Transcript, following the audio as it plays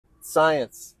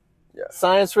Science. Yeah.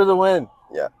 Science for the win.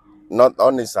 Yeah. Not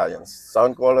only science.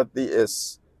 Sound quality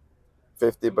is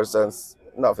 50%,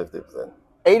 not 50%.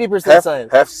 80%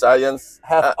 science. Half science.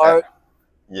 Half art.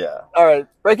 Yeah. All right,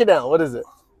 break it down. What is it?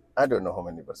 I don't know how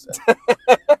many percent.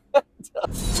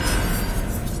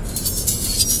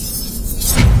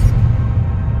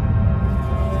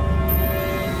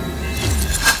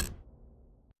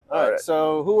 All right.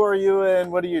 So who are you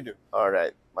and what do you do? All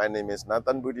right. My name is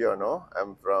Natan Budiono.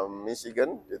 I'm from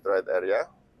Michigan, Detroit area.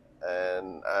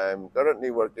 And I'm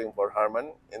currently working for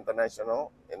Harman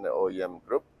International in the OEM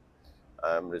group.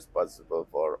 I'm responsible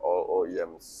for all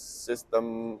OEM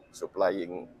system,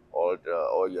 supplying all the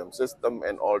OEM system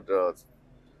and all the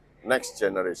next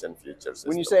generation future systems.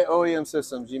 When you say OEM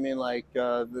systems, you mean like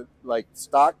like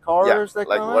stock cars that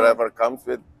like come whatever out? comes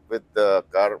with the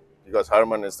car, because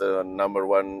Harman is the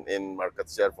 #1 in market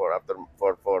share for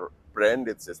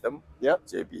branded system. Yep.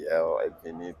 JBL,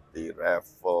 Infinity,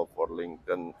 Raffle for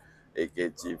Lincoln,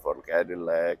 AKG for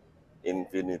Cadillac,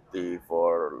 Infinity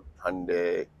for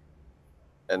Hyundai,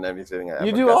 and everything.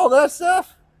 You do all that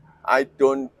stuff? I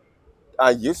don't.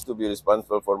 I used to be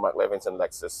responsible for McLaren and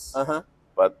Lexus,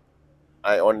 but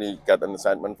I only got an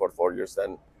assignment for 4 years.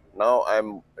 Then now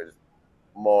I'm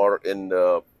more in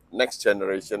the next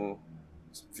generation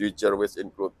future, which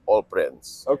include all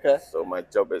brands. Okay. So my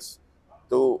job is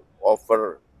to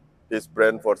offer this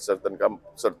brand for certain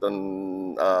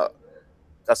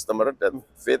customer that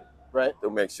fit, right, to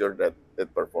make sure that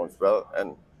it performs well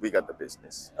and we got the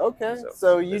business. Okay.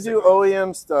 So you do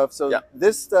OEM stuff. So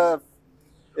this stuff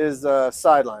is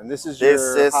sideline. This is your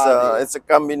hobby. It's a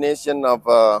combination of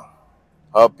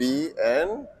hobby,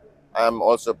 and I'm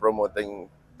also promoting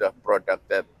the product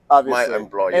that my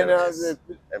employer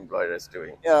is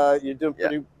doing. You're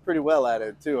doing pretty well at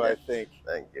it too, I think.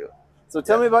 Thank you. So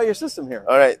tell me about your system here.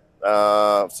 All right.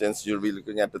 Since you'll be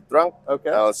looking at the trunk,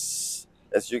 okay.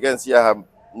 As you can see, I have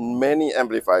many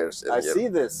amplifiers in here. I see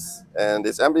this. And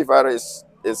this amplifier is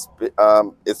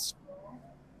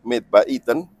made by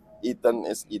Eaton. Eaton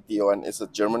is ETON, is a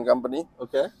German company.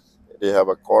 Okay. They have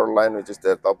a core line, which is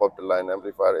their top of the line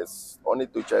amplifier. It's only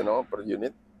 2 channel per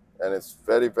unit, and it's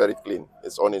very, very clean.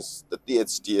 It's only the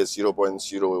THD is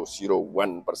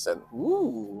 0.001%.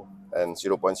 Ooh. And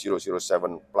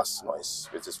 0.007 plus noise,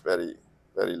 which is very,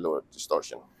 very low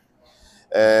distortion.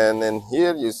 And then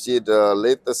here you see the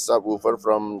latest subwoofer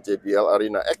from JBL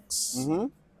Arena X.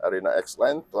 Arena X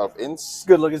line, 12-inch.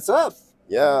 Good looking stuff.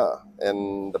 Yeah,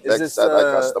 and the back side I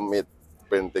custom made,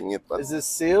 printing it. Is this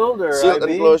sealed or sealed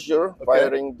IB? enclosure? Okay.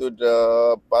 Firing to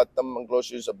the bottom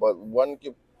enclosure is about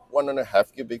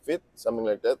 1.5 cubic feet, something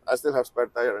like that. I still have spare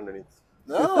tire underneath.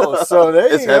 No, so there you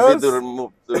go. It's heavy to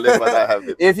remove to lift, but I have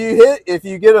it. If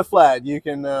you get a flat, you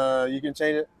can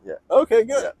change it. Yeah. Okay,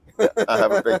 good. Yeah. I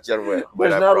have a picture where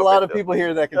there's not a lot of people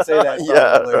here that can say that.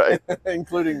 Yeah, right.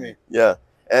 Including me. Yeah,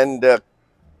 and the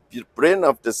brain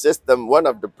of the system, one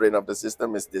of the brain of the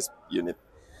system is this unit.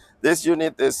 This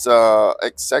unit is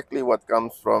exactly what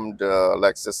comes from the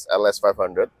Lexus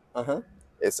LS500.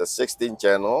 It's a 16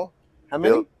 channel. How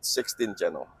many? 16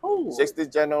 channel. Oh. 16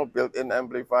 channel built-in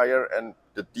amplifier, and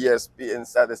the DSP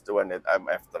inside is the one that I'm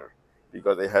after,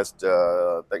 because it has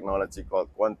the technology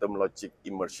called quantum logic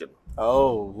immersion.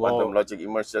 Oh, quantum logic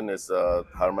immersion is a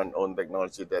Harman-owned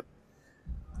technology that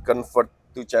convert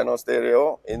 2-channel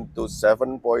stereo into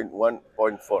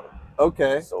 7.1.4.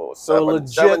 Okay. So legit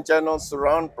 7 channels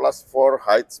surround plus 4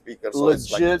 height speakers. So legit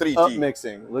it's like 3D.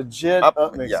 upmixing. Legit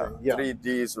upmixing. Yeah,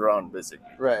 3D surround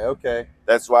basically. Right. Okay.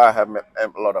 That's why I have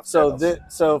a lot of channels.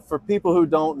 So for people who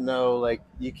don't know, like,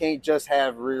 you can't just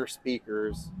have rear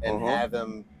speakers and have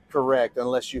them correct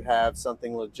unless you have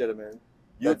something legitimate.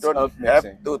 You don't have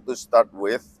to start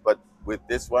with, but with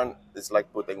this one, it's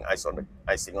like putting icing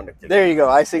on the cake. There you go,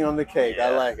 icing on the cake. Yeah.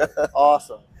 I like it.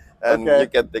 Awesome. And you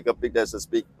can take a pic. There's a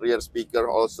rear speaker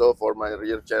also for my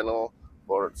rear channel.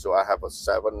 So I have a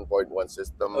 7.1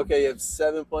 system. Okay, you have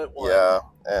 7.1. Yeah,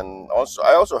 and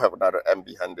I also have another amp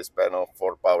behind this panel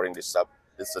for powering this up.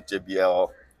 It's a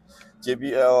JBL.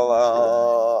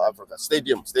 I forgot.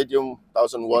 Stadium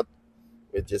 1000 watt,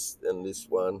 which is in this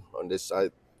one on this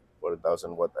side for a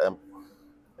 1000 watt amp,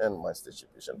 and my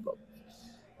distribution block.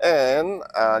 And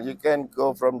you can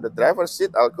go from the driver's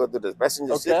seat. I'll go to the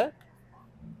passenger seat.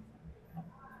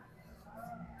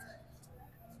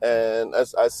 And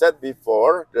as I said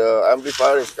before, the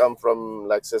amplifiers come from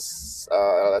Lexus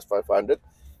LS500.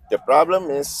 The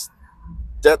problem is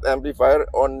that amplifier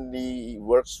only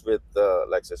works with the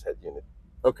Lexus head unit.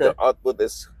 Okay. The output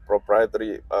is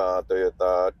proprietary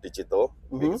Toyota digital.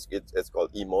 It's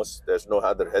called EMOS. There's no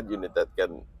other head unit that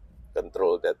can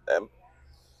control that amp.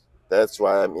 That's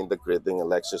why I'm integrating a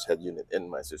Lexus head unit in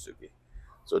my Suzuki.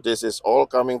 So this is all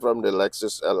coming from the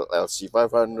Lexus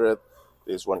LC500.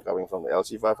 This one coming from the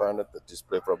LC500. The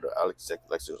display from the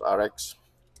Lexus RX.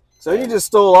 So you just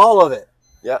stole all of it.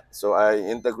 Yeah. So I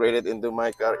integrated into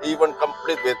my car, even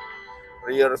complete with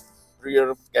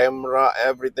rear camera.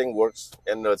 Everything works,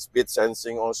 and the speed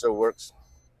sensing also works.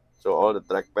 So all the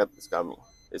trackpad is coming.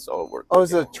 It's all working. Oh,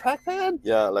 is it a trackpad?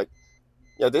 Yeah,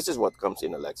 yeah, this is what comes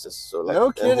in a Lexus. So like,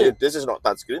 no kidding. And here, this is not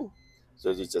touchscreen,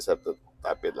 so you just have to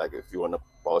tap it like if you want to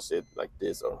pause it like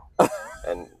this or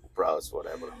and browse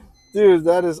whatever. Dude,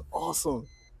 that is awesome.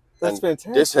 That's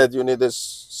fantastic. This head unit is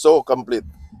so complete.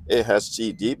 It has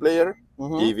CD player,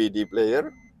 DVD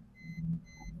player,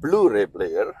 Blu-ray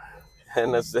player,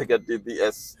 and a Sega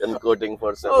DTS encoding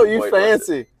for 7.1. Oh, you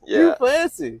fancy. Yeah. You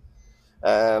fancy.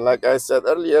 And like I said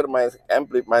earlier, my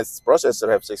processor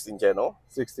have 16 channel.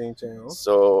 16 channels.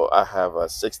 So I have a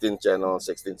 16 channel,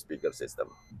 16 speaker system.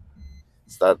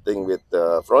 Starting with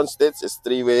the front stage is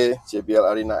 3-way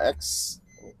JBL Arena X.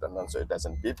 Let me turn on so it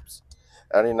doesn't beep.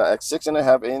 Arena X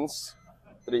 6.5 inch,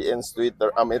 3-inch tweeter,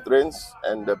 mid-range,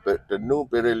 and the new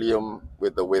Beryllium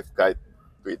with the waveguide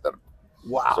tweeter.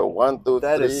 Wow. So 1, 2,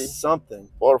 that 3, is something.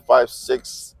 4, 5,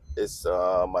 6 is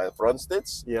my front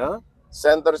stage. Yeah.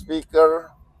 Center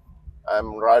speaker,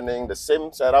 I'm running the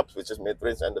same setup, which is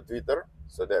mid-range and the tweeter.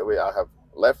 So that way I have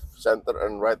left, center,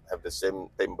 and right have the same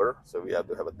timbre. So we have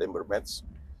to have a timbre match.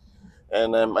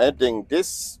 And I'm adding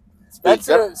this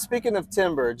speaker. Speaking of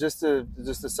timbre, just to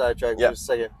sidetrack for just a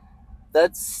second,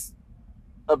 that's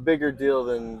a bigger deal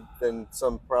than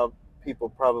some people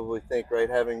probably think, right?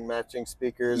 Having matching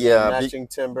speakers, and matching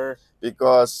timbre.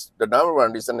 Because the number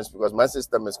one reason is because my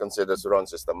system is considered surround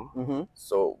system.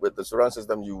 So with the surround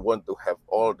system, you want to have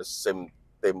all the same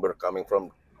timbre coming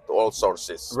from all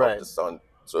sources of the sound.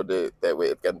 So that way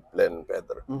it can blend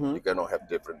better. You cannot have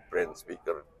different brand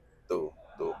speaker to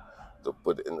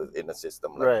put in a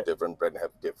system. Like different brand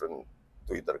have different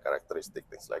tweeter characteristic,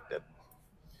 things like that.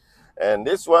 And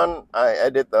this one I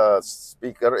added a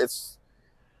speaker. It's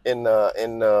in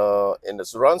the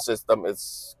surround system,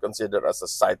 it's considered as a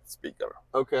side speaker.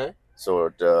 Okay. So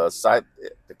the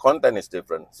content is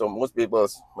different. So most people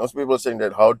saying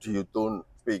that how do you tune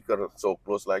speaker so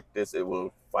close like this, it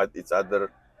will fight each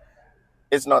other.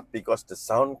 It's not, because the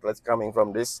sound that's coming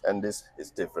from this and this is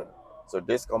different. So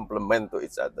this complement to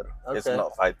each other. Okay. It's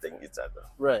not fighting each other.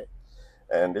 Right.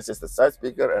 And this is the side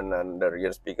speaker, and then the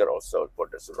rear speaker also for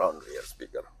the surround rear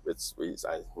speaker, which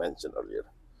I mentioned earlier.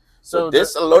 So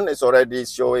this alone is already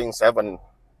showing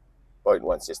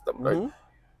 7.1 system, right?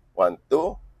 1,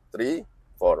 2, 3,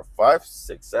 4, 5,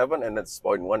 6, 7, and that's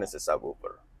 0.1 is a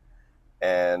subwoofer.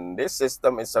 And this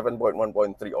system is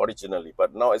 7.1.3 originally,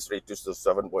 but now it's reduced to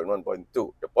 7.1.2.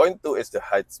 The 0.2 is the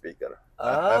height speaker.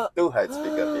 I have 2 height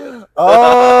speakers here.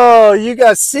 Oh, you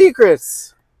got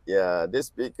secrets. Yeah, this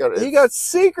speaker is... You got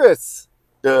secrets.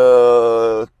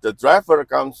 The driver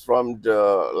comes from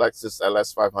the Lexus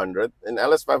LS500. In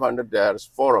LS500, there's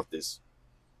 4 of these.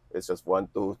 It's just 1,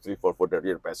 2, 3, 4 for the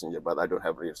rear passenger, but I don't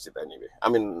have rear seat anyway. I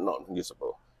mean, not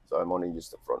usable. So I'm only use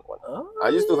the front one. Oh, I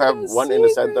used to have one in the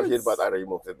center here, but I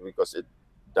removed it because it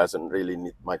doesn't really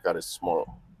need, my car is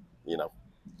small, you know.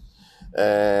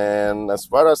 And as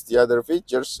far as the other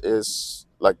features is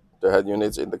like the head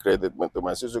units integrated to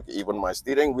my Suzuki. Even my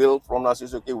steering wheel from my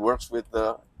Suzuki works with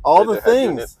all the things.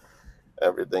 Unit.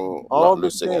 Everything, all not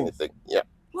losing anything. Yeah.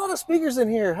 A lot of speakers in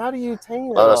here. How do you tame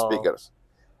it? A lot of speakers.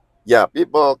 Yeah,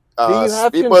 people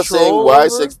people saying why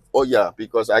 6. Oh yeah,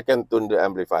 because I can tune the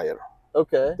amplifier.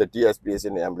 Okay. The DSP is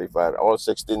in the amplifier. All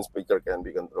 16 speaker can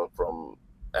be controlled from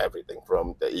everything,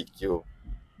 from the EQ,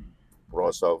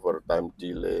 crossover, time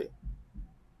delay,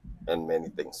 and many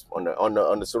things. On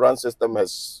the surround system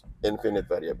has infinite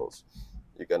variables.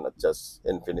 You can adjust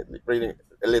infinitely,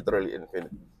 literally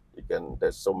infinite.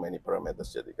 There's so many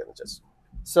parameters that you can adjust.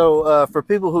 So for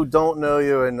people who don't know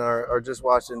you and are just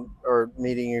watching or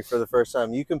meeting you for the first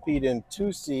time, you compete in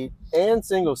 2-seat and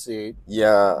single seat.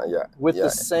 Yeah. With the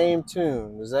same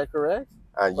tune, is that correct?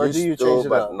 I used to,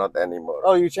 but not anymore.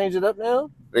 Oh, you change it up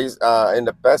now? In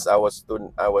the past, I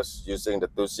was using the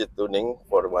 2-seat tuning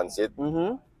for 1 seat,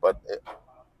 but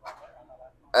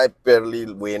I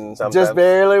barely win sometimes. Just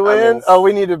barely win? I mean,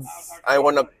 we need to... You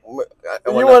want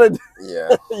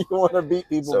to beat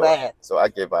people bad. So I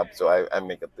gave up. So I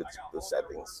make up the 2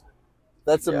 settings.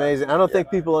 That's amazing. I don't think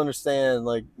people understand,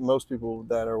 like most people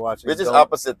that are watching. Which is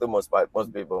opposite to most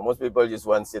people. Most people use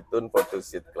 1-seat tune for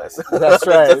 2-seat class. That's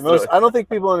right. I don't think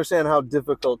people understand how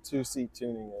difficult 2-seat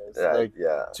tuning is. Right, like,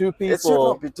 yeah. 2 people. It should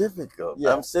not be difficult.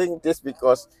 Yeah. I'm saying this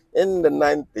because in the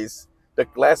 90s, the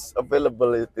class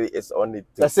availability is only 2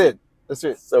 That's seat. That's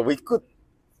it. So we've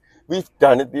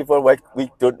done it before. Why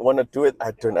we don't want to do it?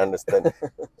 I don't understand.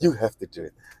 You have to do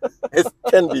it. It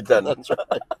can be done. That's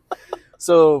right.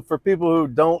 So for people who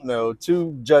don't know,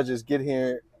 two judges get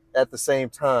here at the same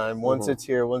time. One sits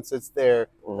here, one sits there,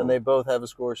 and they both have a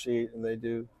score sheet, and they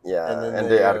do. Yeah, and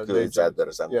they argue each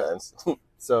other sometimes. Yeah.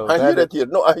 So I hear it here.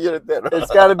 No, I hear it there.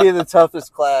 It's got to be the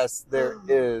toughest class there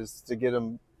is to get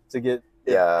them to get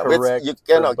correct. You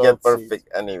cannot get perfect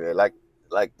anyway.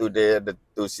 Like today, the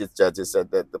two seat judges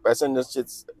said that the passenger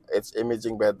seats, it's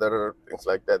imaging better, things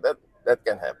like that. That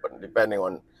can happen depending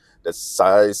on the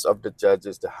size of the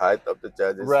judges, the height of the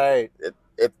judges. Right.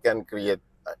 It can create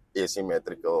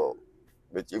asymmetrical,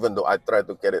 which even though I try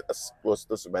to get it as close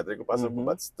to symmetrical possible,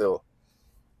 but still,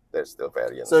 there's still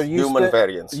variance. So human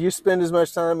variance. You spend as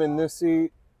much time in this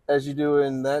seat as you do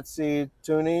in that seat,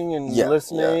 tuning and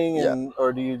listening,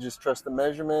 or do you just trust the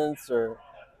measurements, or?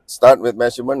 Start with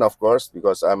measurement, of course,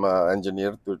 because I'm an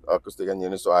engineer to acoustic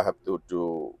engineer, so I have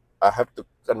to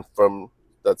confirm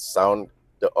that sound,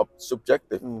 the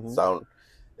subjective sound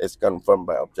is confirmed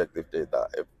by objective data.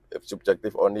 If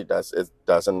subjective only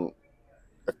doesn't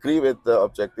agree with the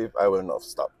objective, I will not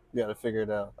stop. You got to figure it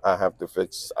out. I have to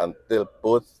fix until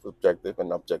both subjective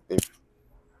and objective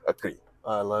agree.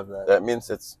 I love that. That means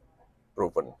it's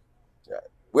proven. Yeah.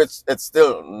 Which it's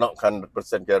still not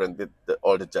 100% guaranteed that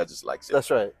all the judges like it. That's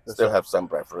right. Still have some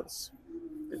preference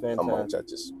among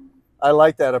judges. I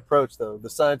like that approach, though, the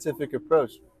scientific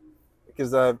approach,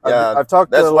 because I've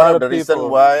talked to a lot of people. That's one of the reasons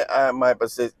why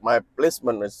my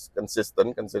placement is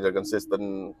consistent, considered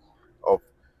consistent of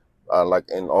like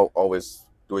in always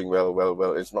doing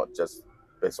well. It's not just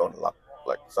based on luck.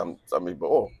 Like some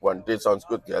people, one day sounds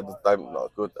good, the other time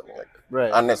not good, something like that.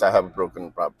 Right. Unless I have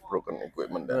broken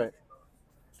equipment. Then right.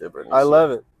 I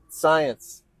love it.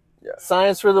 Science. Yeah.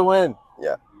 Science for the win.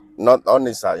 Yeah. Not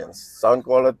only science. Sound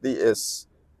quality is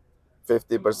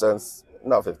 50%,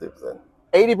 not 50%.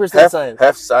 80% science.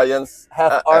 Half science.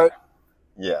 Half art.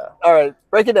 Yeah. All right.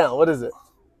 Break it down. What is it?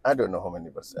 I don't know how many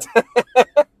percent.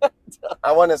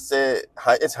 I want to say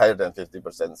it's higher than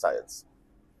 50% science.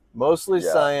 Mostly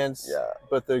science. Yeah.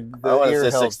 But the I want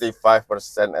to say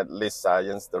 65% at least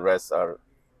science. The rest are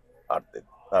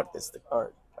artistic.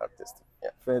 Artistic. Yeah.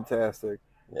 Fantastic.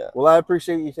 Yeah. Well, I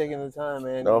appreciate you taking the time,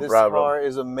 man. No this problem. car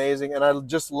is amazing, and I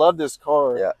just love this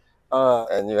car. Yeah.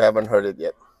 And you haven't heard it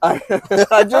yet.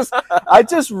 I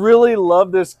just really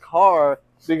love this car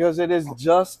because it is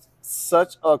just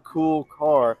such a cool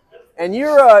car. And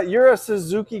you're a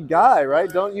Suzuki guy, right?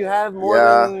 Don't you have more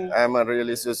than? Yeah, I'm a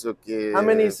really Suzuki. How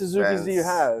many Suzukis do you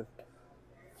have?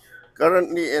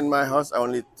 Currently in my house,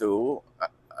 only 2.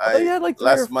 I thought you had like 3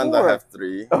 last or 4. month I have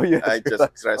 3. Oh yeah. I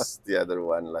just crashed the other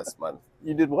one last month.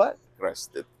 You did what?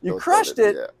 Crashed it. You crushed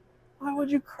it? Yeah. Why would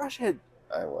you crush it?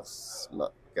 I was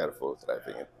not careful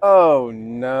driving it. Oh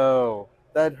no,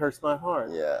 that hurts my heart.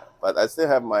 Yeah, but I still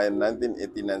have my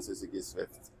 1989 Suzuki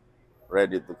Swift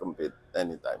ready to compete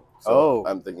anytime. So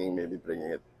I'm thinking maybe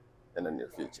bringing it in the near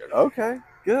future. Okay,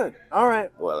 good. All right.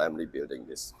 Well, I'm rebuilding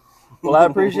this. Well, I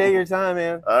appreciate your time,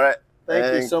 man. All right.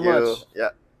 Thank you so much. Yeah.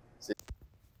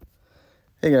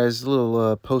 Hey guys, a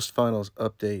little post-finals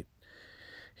update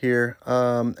here.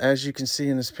 As you can see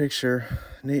in this picture,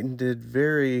 Natan did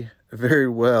very, very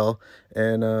well.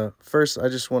 And first, I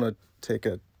just want to take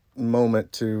a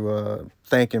moment to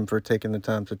thank him for taking the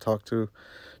time to talk to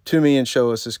me and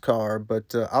show us his car.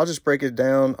 But I'll just break it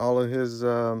down, all of his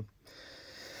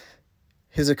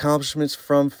accomplishments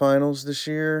from finals this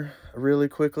year really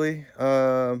quickly.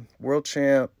 World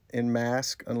champ in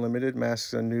Mask Unlimited.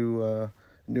 Mask's a new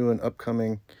and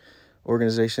upcoming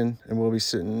organization, and we'll be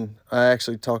sitting. I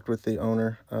actually talked with the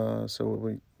owner, so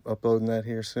we'll be uploading that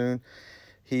here soon.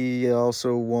 He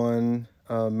also won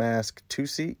Mask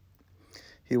 2-seat.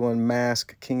 He won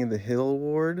Mask King of the Hill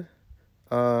Award.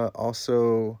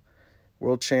 Also,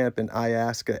 world champ in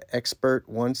Iasca Expert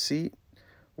 1-seat.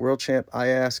 World champ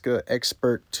Iasca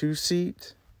Expert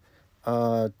 2-seat.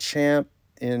 Champ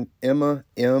in Emma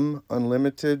M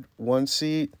Unlimited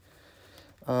 1-seat.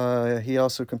 He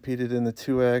also competed in the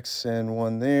 2X and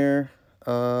won there.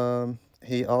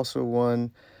 He also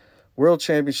won World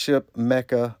Championship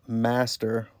Mecca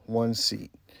Master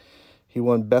 1-seat. He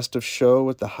won Best of Show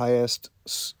with the highest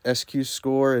SQ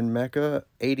score in Mecca,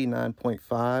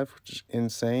 89.5, which is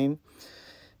insane.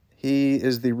 He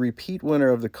is the repeat winner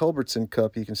of the Culbertson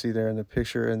Cup, you can see there in the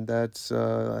picture, and that's,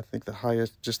 I think, the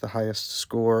highest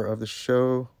score of the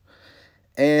show.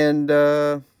 And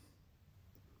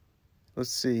let's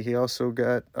see, he also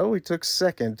got, he took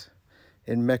second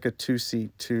in Mecca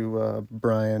 2-seat to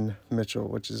Brian Mitchell,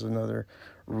 which is another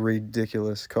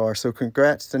ridiculous car. So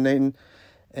congrats to Natan,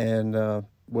 and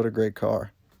what a great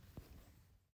car.